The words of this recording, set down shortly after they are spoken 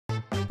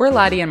We're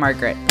Ladi and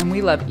Margaret, and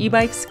we love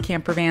e-bikes,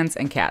 campervans,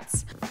 and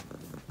cats.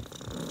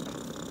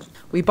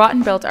 We bought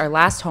and built our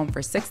last home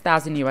for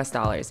 $6,000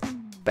 US,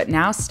 but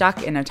now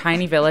stuck in a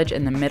tiny village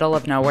in the middle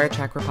of nowhere,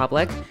 Czech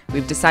Republic,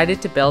 we've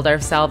decided to build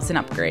ourselves an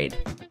upgrade.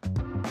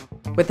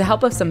 With the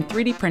help of some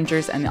 3D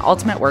printers and the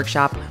ultimate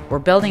workshop, we're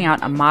building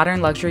out a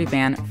modern luxury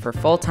van for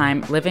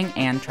full-time living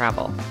and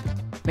travel.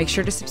 Make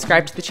sure to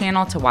subscribe to the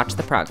channel to watch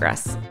the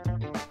progress.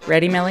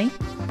 Ready, Millie?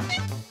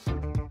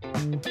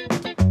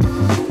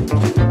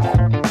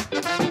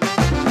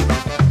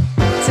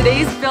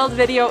 Today's build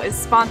video is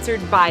sponsored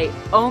by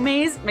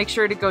Omaze. Make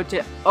sure to go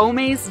to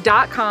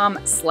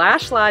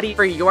omaze.com/Ladi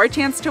for your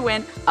chance to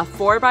win a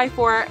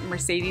 4x4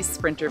 Mercedes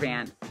Sprinter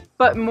van.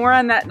 But more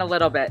on that in a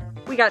little bit.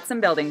 We got some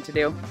building to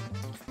do.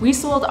 We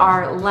sold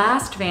our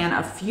last van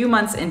a few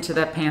months into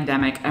the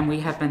pandemic, and we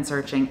have been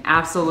searching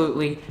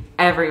absolutely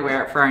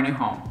everywhere for our new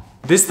home.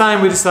 This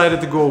time we decided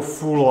to go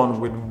full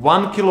on with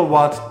 1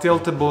 kilowatt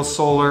tiltable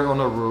solar on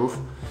a roof,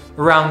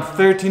 around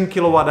 13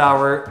 kilowatt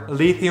hour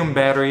lithium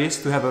batteries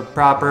to have a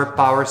proper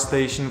power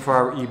station for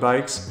our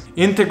e-bikes,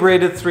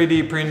 integrated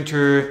 3D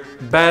printer,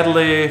 bed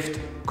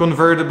lift,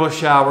 convertible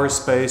shower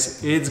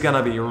space. It's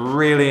gonna be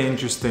really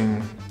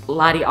interesting.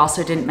 Ladi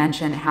also didn't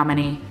mention how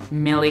many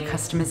Millie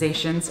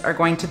customizations are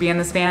going to be in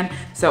this van,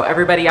 so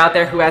everybody out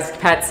there who has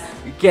pets,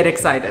 get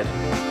excited.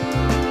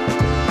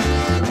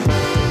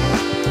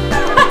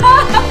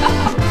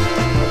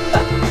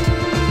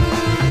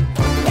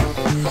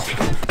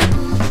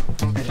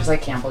 I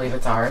can't believe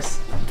it's ours.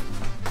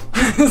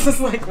 This is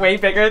like way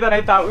bigger than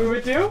I thought we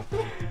would do.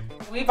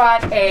 We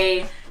bought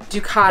a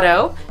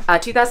Ducato,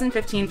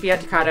 2015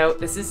 Fiat Ducato.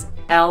 This is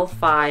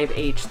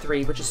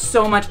L5H3, which is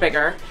so much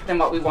bigger than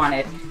what we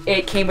wanted.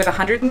 It came with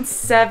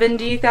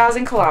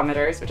 170,000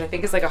 kilometers, which I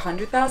think is like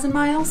 100,000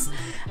 miles.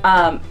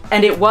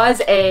 And it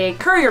was a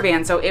courier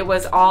van, so it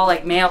was all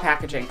like mail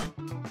packaging.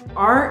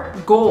 Our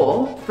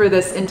goal for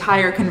this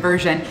entire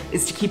conversion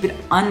is to keep it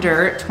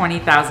under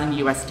 20,000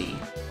 USD.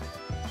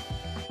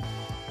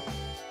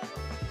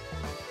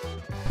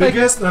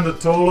 Biggest and the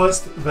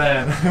tallest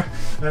van.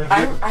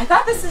 I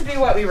thought this would be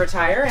what we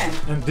retire in.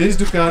 And these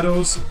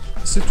Ducatos,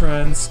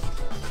 Citroens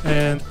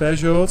and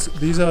Peugeots,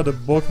 these are the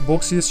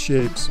boxiest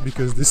shapes,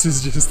 because this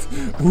is just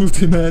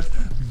ultimate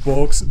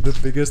box, the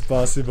biggest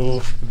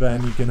possible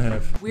van you can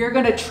have. We are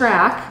going to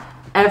track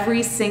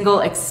every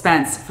single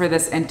expense for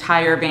this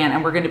entire van,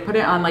 and we're going to put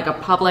it on like a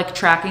public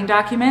tracking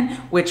document,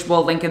 which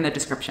we'll link in the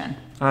description.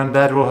 And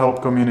that will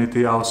help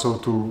community also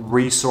to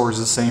resource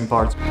the same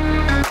parts.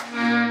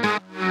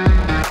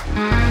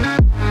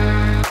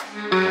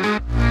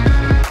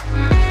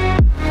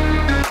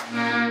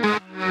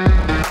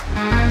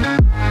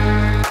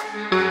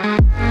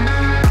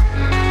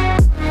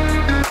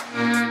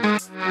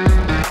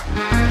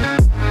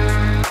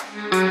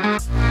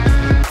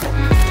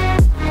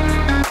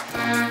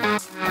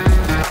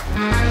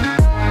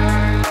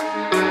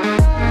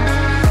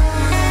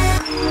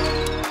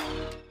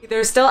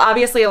 There's still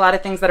obviously a lot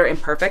of things that are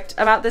imperfect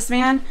about this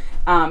van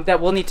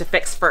that we'll need to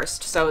fix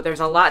first. So there's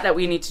a lot that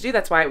we need to do.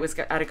 That's why it was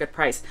at a good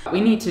price.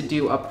 We need to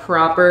do a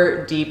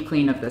proper deep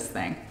clean of this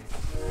thing.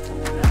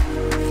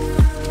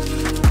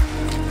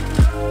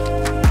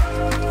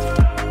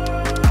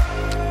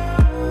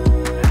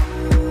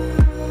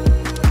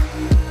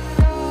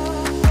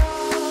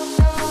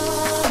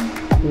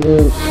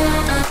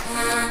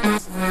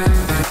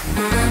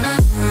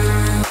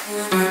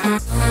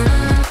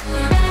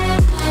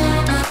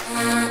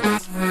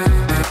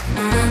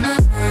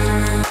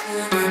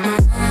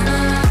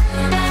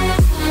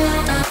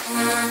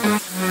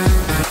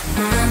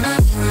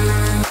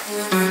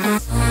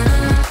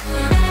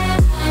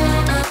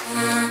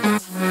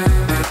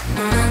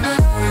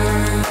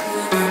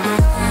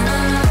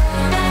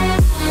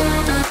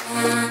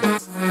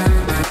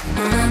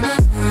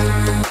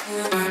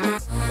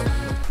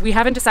 We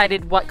haven't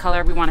decided what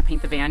color we want to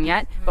paint the van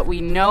yet, but we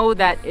know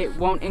that it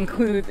won't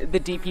include the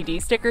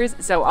DPD stickers,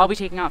 so I'll be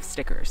taking off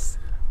stickers.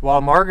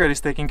 While Margaret is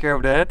taking care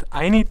of that,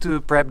 I need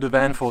to prep the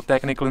van for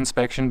technical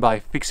inspection by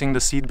fixing the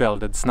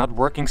seatbelt that's not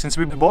working since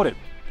we bought it.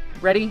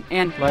 Ready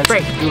and Let's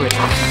break. do it. You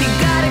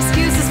got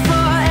excuses for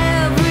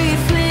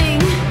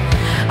everything.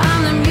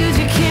 I'm the muse,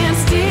 you can't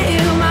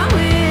steal my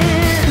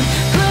wind.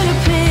 Put a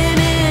pin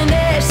in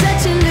it,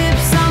 set your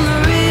lips on the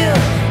real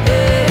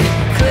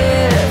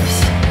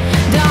eclipse.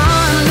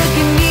 Don't look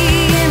at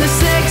me in the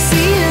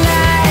sexy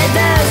light.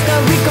 That's the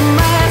weak of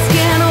mask,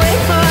 can't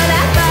wait for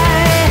that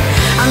fight.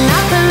 I'm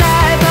not the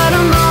light, but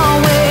I'm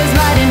always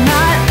lighting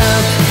not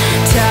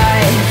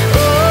uptight.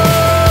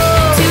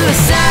 Oh, to the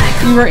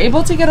side. We were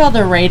able to get all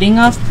the writing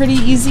off pretty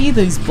easy,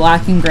 these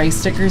black and gray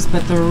stickers,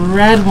 but the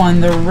red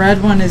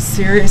one is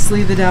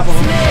seriously the devil. No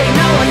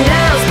one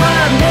else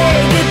but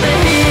me, get the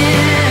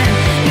hint.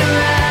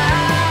 You're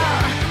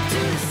out to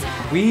the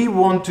side. We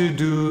want to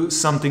do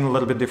something a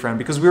little bit different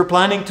because we're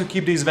planning to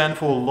keep this van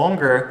for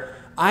longer.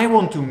 I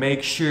want to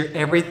make sure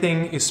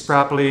everything is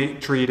properly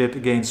treated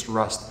against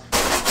rust.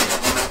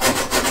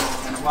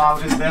 Wow,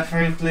 this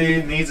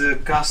definitely needs a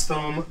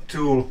custom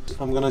tool.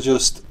 I'm gonna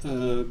just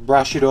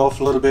brush it off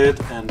a little bit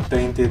and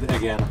paint it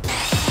again.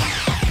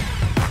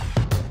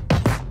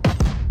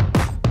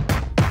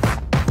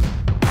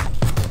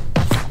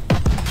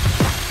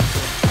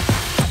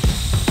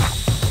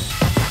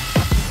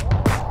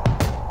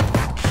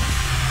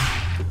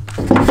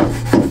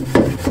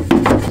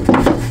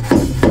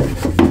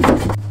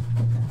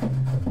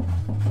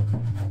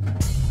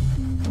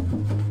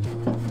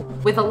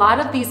 With a lot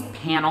of these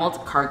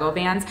paneled cargo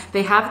vans,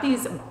 they have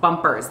these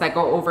bumpers that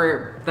go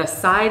over the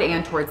side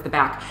and towards the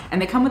back,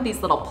 and they come with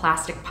these little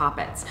plastic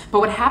poppets. But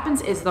what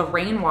happens is the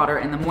rainwater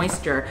and the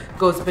moisture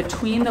goes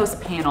between those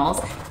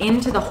panels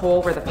into the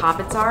hole where the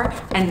poppets are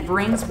and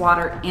brings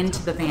water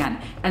into the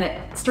van. And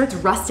it starts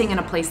rusting in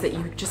a place that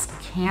you just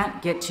can't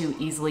get to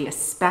easily,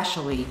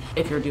 especially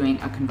if you're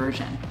doing a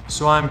conversion.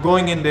 So I'm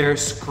going in there,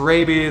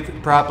 scrape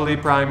it, properly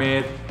prime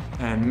it,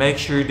 and make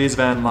sure this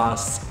van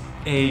lasts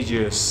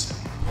ages.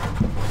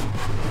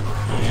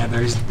 Yeah,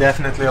 there's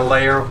definitely a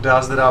layer of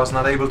dust that I was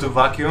not able to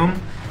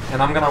vacuum,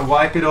 and I'm gonna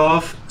wipe it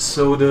off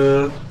so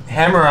the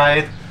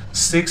hammerite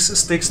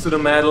sticks to the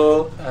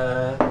metal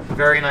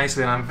very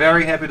nicely. And I'm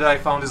very happy that I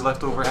found this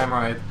leftover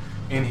hammerite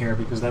in here,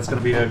 because that's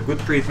gonna be a good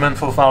treatment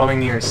for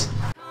following years.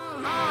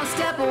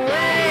 Step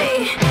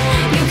away,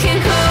 you can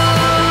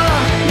call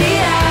me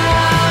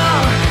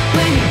out.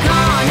 When you're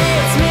gone,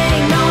 it's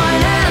me, no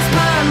one else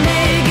but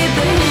me. Get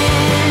the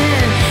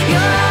hint,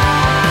 you're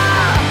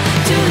out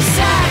to the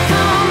side.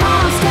 Come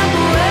on, step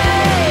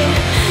away,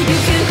 you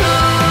can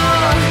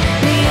call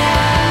me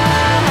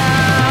out.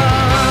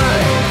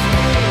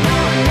 No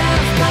one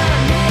else but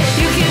me.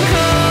 You can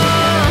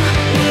call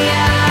me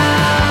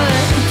out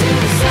to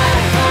the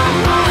side. Come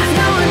on,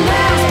 no one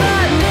else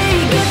but me.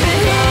 Get the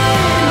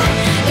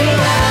hint,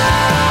 you're out.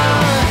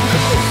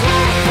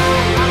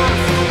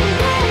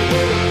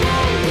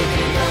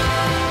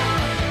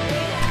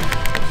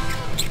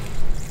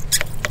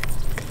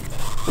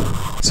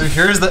 So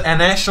here's the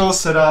initial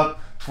setup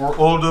for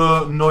all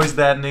the noise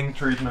deadening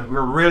treatment.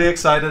 We're really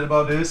excited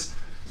about this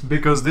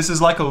because this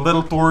is like a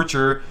little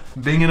torture,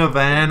 being in a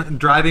van,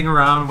 driving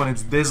around when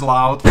it's this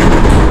loud.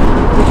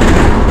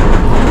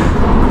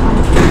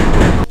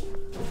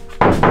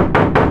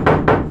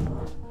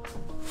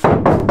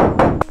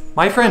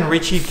 My friend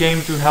Richie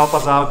came to help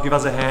us out, give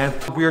us a hand.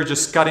 We are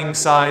just cutting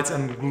sides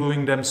and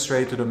gluing them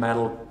straight to the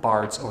metal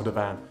parts of the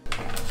van.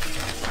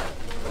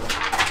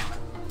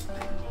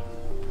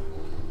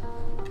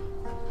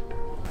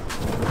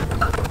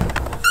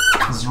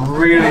 It's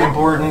really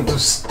important to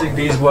stick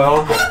these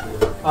well,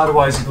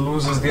 otherwise it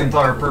loses the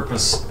entire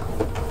purpose.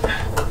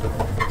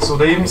 So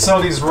they even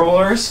sell these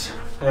rollers,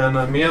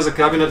 and me as a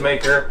cabinet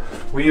maker,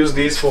 we use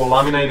these for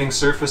laminating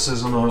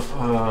surfaces on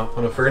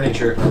a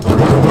furniture.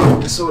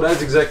 So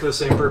that's exactly the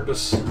same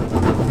purpose.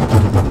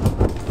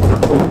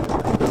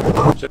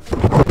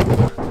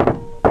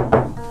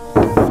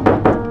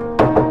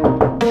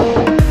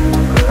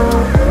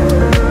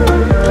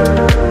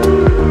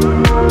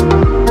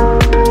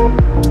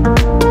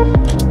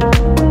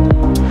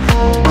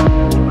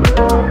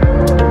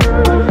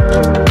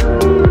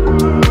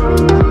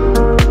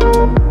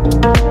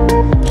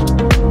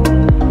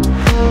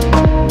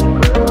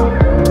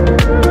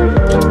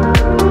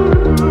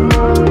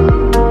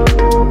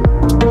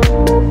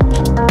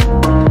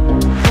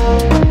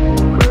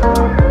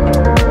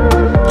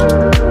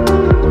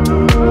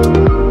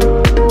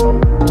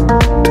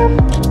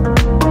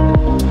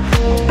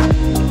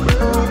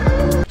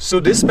 So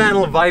this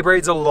panel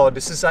vibrates a lot.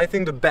 This is, I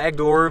think, the back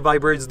door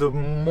vibrates the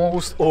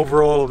most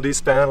overall of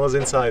these panels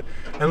inside.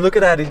 And look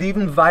at that, it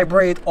even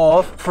vibrates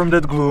off from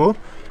that glue.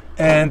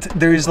 And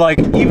there is like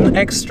even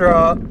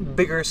extra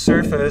bigger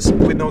surface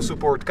with no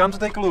support. Come to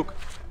take a look.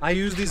 I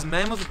use this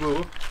mammoth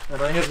glue,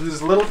 and I have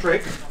this little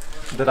trick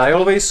that I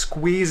always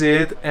squeeze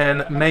it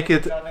and make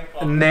it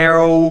a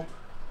narrow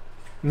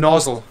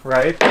nozzle,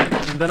 right?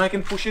 And then I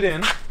can push it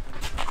in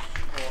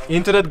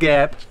into that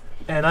gap,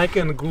 and I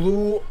can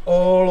glue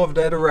all of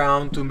that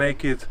around to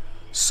make it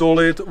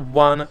solid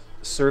one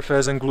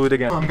surface and glue it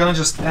again. I'm gonna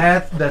just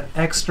add that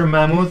extra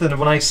mammoth, and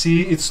when I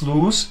see it's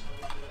loose,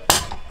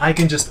 I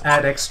can just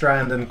add extra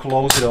and then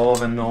close it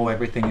off and know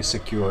everything is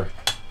secure.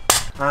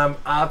 I'm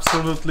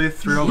absolutely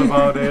thrilled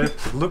about it.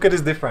 Look at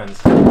this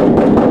difference.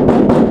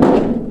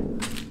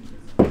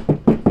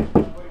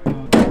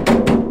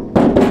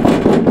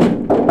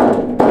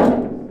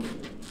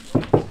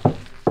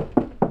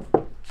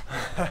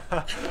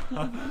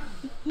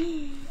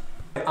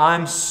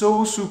 I'm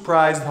so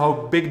surprised how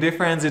big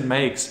difference it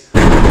makes.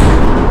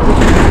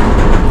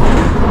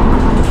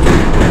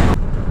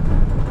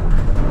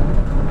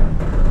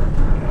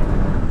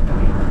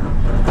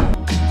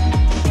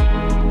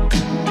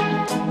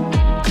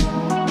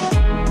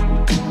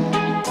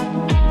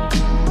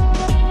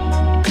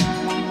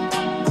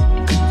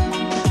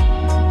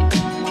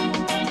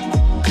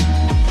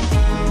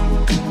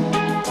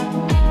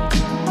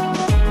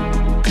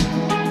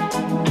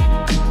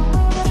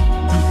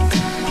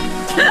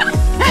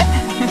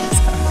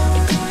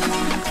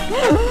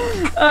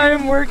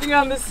 I'm working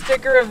on the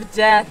sticker of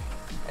death,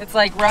 It's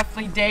like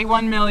roughly day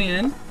 1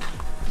 million.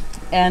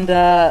 And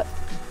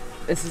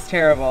this is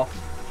terrible.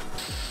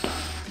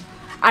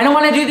 I don't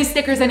want to do these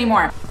stickers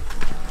anymore.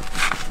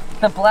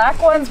 The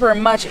black ones were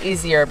much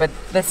easier, but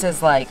this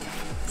is like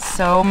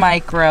so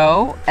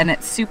micro and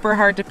it's super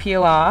hard to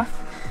peel off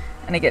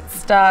and it gets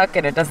stuck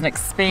and it doesn't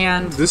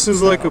expand. This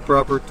is like a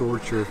proper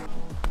torture.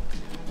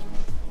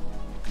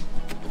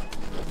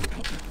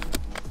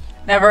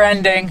 Never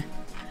ending.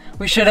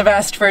 We should have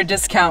asked for a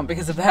discount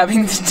because of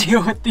having to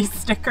deal with these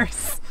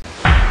stickers.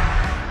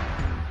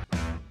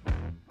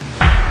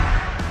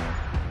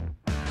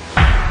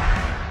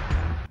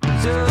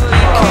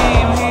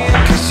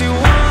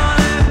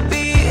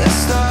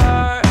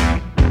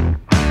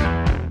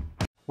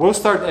 We'll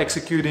start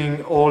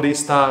executing all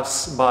these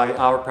tasks by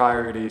our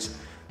priorities.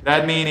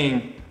 That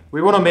meaning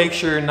we want to make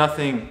sure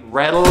nothing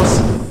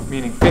rattles,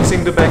 meaning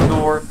fixing the back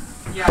door.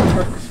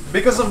 Yeah,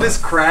 because of this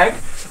crack,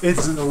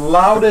 it's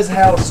loud as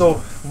hell. So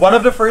one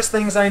of the first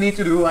things I need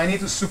to do, I need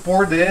to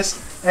support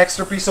this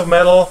extra piece of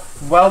metal,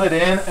 weld it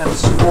in and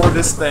support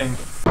this thing.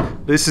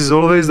 This is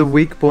always the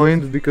weak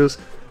point because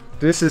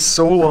this is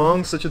so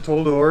long, such a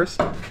tall doors,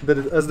 that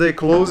as they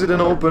close it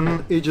and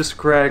open, it just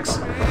cracks.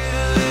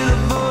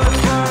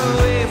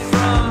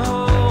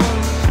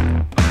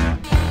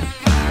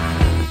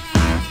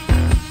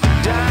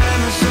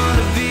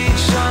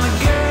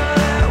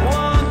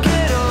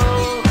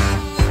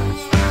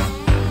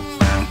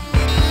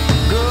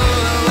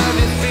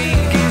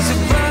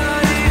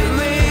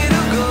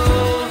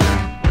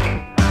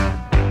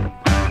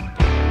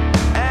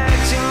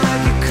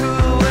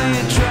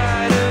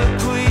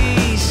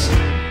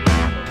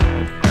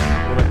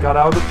 Cut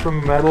out it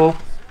from metal,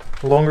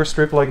 longer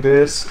strip like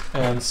this,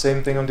 and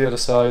same thing on the other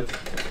side,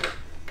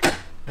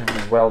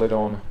 and weld it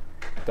on.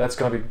 That's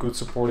gonna be good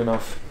support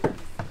enough.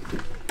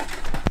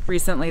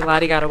 Recently,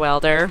 Ladi got a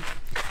welder,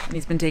 and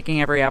he's been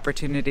taking every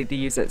opportunity to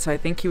use it, so I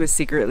think he was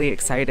secretly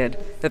excited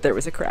that there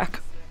was a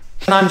crack.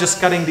 And I'm just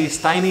cutting these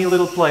tiny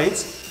little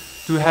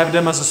plates to have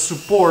them as a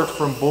support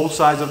from both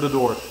sides of the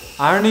door.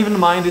 I don't even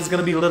mind it's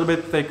gonna be a little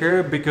bit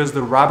thicker because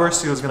the rubber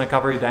seal is gonna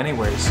cover it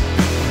anyways.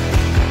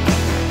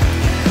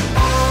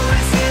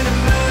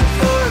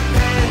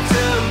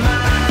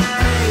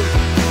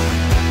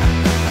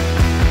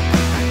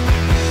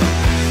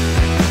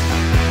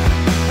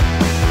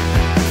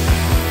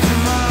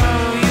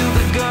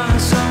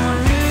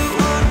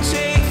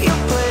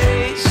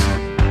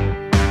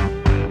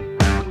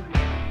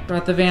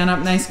 Brought the van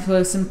up nice,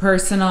 close, and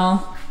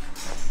personal.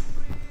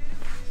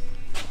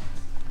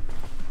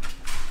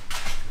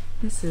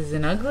 This is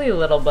an ugly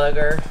little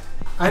bugger.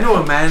 I know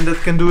a man that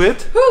can do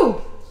it.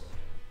 Who?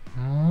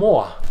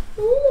 Moi.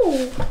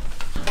 Ooh.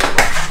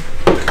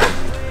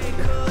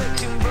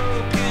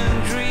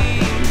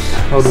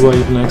 How do I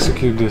even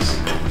execute this?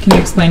 Can you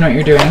explain what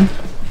you're doing?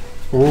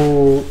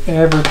 Oh,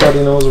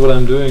 everybody knows what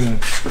I'm doing.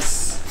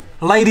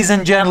 Ladies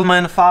and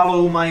gentlemen,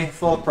 follow my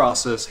thought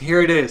process.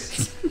 Here it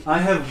is. I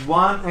have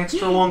one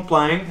extra long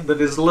plank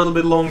that is a little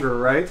bit longer,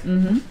 right?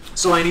 Mm-hmm.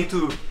 So I need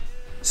to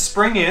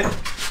spring it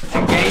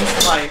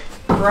against my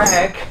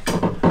crack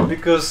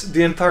because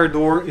the entire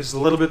door is a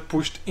little bit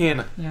pushed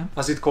in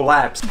as it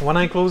collapsed. When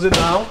I close it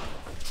now,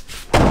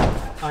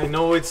 I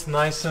know it's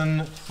nice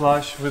and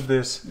flush with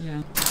this.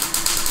 Yeah.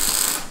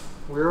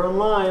 We're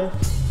online.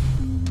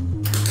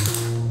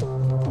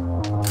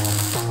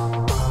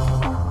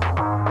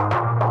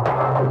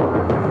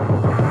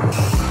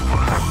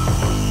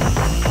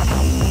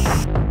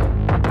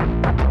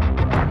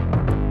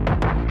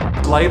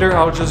 Later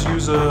I'll just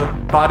use a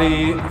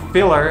body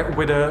filler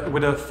with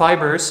a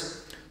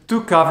fibers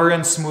to cover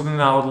and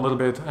smoothen out a little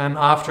bit, and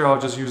after I'll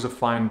just use a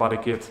fine body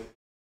kit.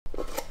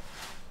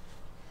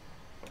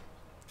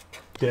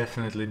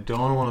 Definitely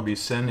don't want to be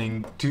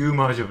sending too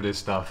much of this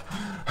stuff.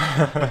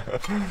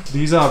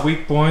 These are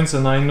weak points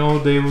and I know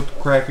they would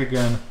crack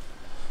again.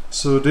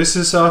 So this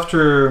is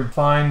after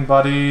fine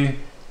body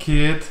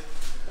kit.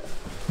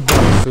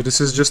 So this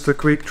is just a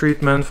quick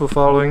treatment for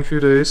following few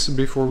days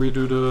before we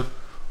do the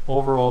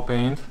overall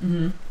paint,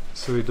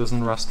 so it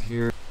doesn't rust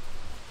here.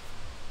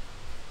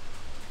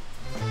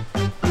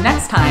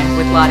 Next time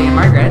with Ladi and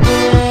Margaret.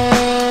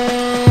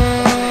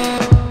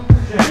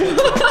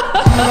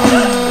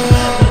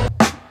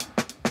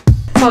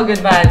 It's all good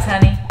vibes,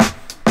 honey.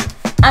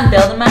 I'm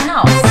building my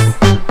house.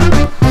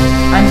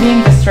 I'm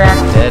being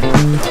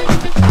distracted.